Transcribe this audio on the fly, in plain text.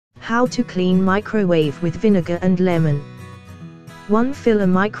How to clean microwave with vinegar and lemon. 1. Fill a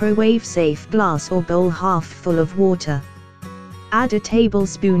microwave-safe glass or bowl half full of water. Add a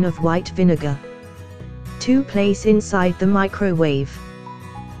tablespoon of white vinegar. 2. Place inside the microwave.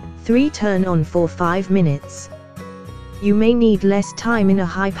 3. Turn on for 5 minutes. You may need less time in a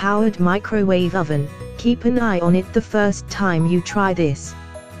high-powered microwave oven. Keep an eye on it the first time you try this.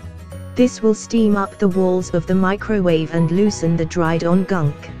 This will steam up the walls of the microwave and loosen the dried-on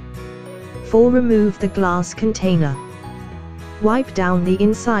gunk. 4. Remove the glass container. Wipe down the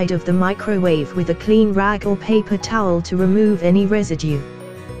inside of the microwave with a clean rag or paper towel to remove any residue.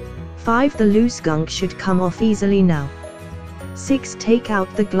 5. The loose gunk should come off easily now. 6. Take out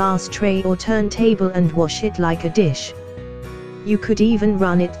the glass tray or turntable and wash it like a dish. You could even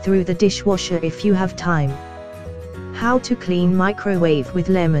run it through the dishwasher if you have time. How to clean microwave with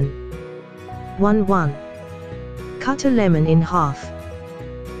lemon. 1. Cut a lemon in half.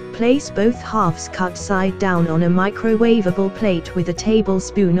 Place both halves cut side down on a microwavable plate with a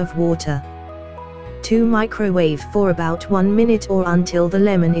tablespoon of water. 2. Microwave for about 1 minute or until the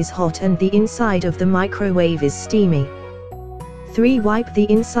lemon is hot and the inside of the microwave is steamy. 3. Wipe the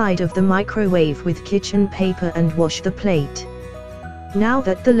inside of the microwave with kitchen paper and wash the plate. Now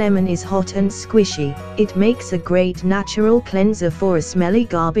that the lemon is hot and squishy, it makes a great natural cleanser for a smelly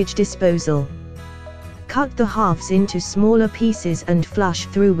garbage disposal. Cut the halves into smaller pieces and flush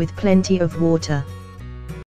through with plenty of water.